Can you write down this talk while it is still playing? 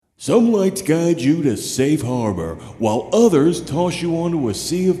Some lights guide you to safe harbor, while others toss you onto a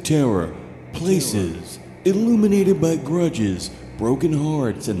sea of terror. Places illuminated by grudges, broken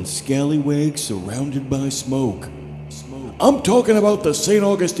hearts, and scallywags surrounded by smoke. I'm talking about the St.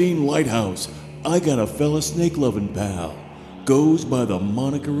 Augustine Lighthouse. I got a fella snake-loving pal. Goes by the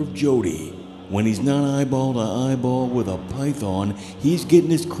moniker of Jody. When he's not eyeball to eyeball with a python, he's getting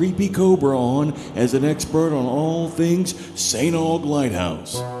his creepy cobra on as an expert on all things St. Aug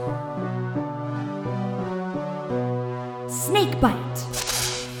Lighthouse. Snake bite.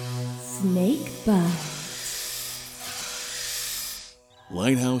 Snake bite.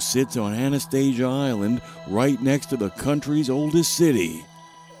 Lighthouse sits on Anastasia Island, right next to the country's oldest city.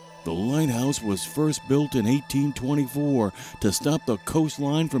 The lighthouse was first built in 1824 to stop the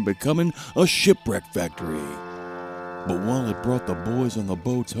coastline from becoming a shipwreck factory. But while it brought the boys on the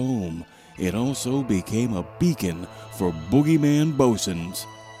boats home, it also became a beacon for boogeyman bosuns.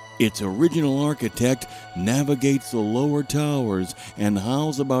 Its original architect navigates the lower towers and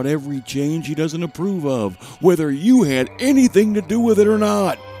howls about every change he doesn't approve of, whether you had anything to do with it or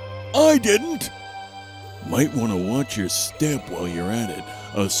not. I didn't. Might want to watch your step while you're at it.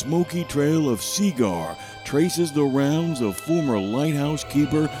 A smoky trail of cigar traces the rounds of former lighthouse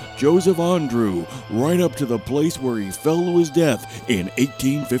keeper Joseph Andrew right up to the place where he fell to his death in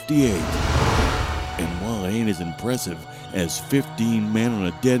 1858. And while it ain't as impressive as 15 men on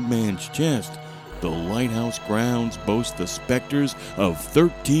a dead man's chest, the lighthouse grounds boast the specters of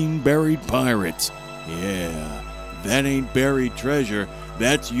 13 buried pirates. Yeah, that ain't buried treasure.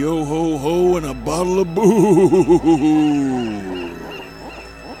 That's yo-ho-ho and a bottle of booze.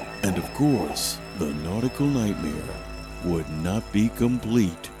 And of course, the nautical nightmare would not be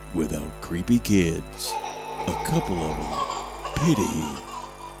complete without creepy kids. A couple of them. Pity.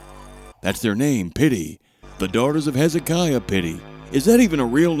 That's their name, Pity. The daughters of Hezekiah Pity. Is that even a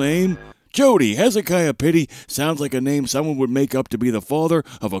real name? Jody, Hezekiah Pity sounds like a name someone would make up to be the father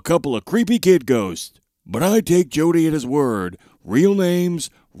of a couple of creepy kid ghosts. But I take Jody at his word. Real names,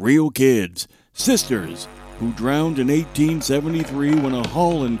 real kids. Sisters, who drowned in 1873 when a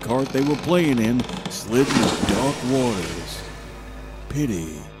hauling cart they were playing in slid into dark waters.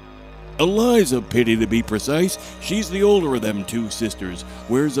 Pity. Eliza Pity, to be precise. She's the older of them two sisters,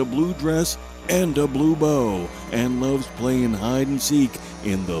 wears a blue dress and a blue bow, and loves playing hide and seek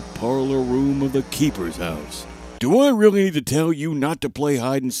in the parlor room of the keeper's house. Do I really need to tell you not to play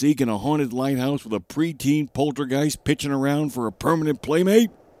hide and seek in a haunted lighthouse with a preteen poltergeist pitching around for a permanent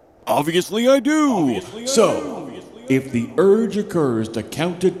playmate? Obviously I do. So, if the urge occurs to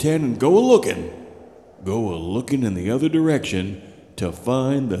count to 10 and go a-looking in the other direction to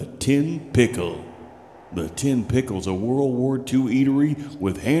find the Tin Pickle. The Tin Pickle's a World War II eatery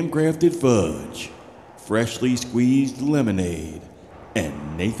with handcrafted fudge, freshly squeezed lemonade,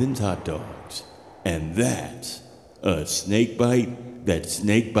 and Nathan's hot dogs. And that's a snake bite that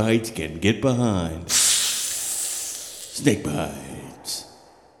snake bites can get behind. Snake bites.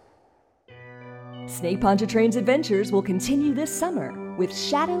 Snake Pontchartrain's adventures will continue this summer with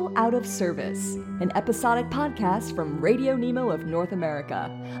Shadow Out of Service, an episodic podcast from Radio Nemo of North America,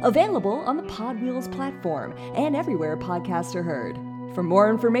 available on the Podwheels platform and everywhere podcasts are heard. For more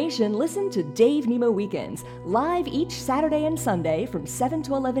information, listen to Dave Nemo Weekends, live each Saturday and Sunday from 7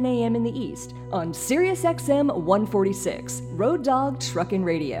 to 11 a.m. in the East on SiriusXM 146, Road Dog Truckin'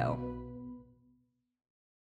 Radio.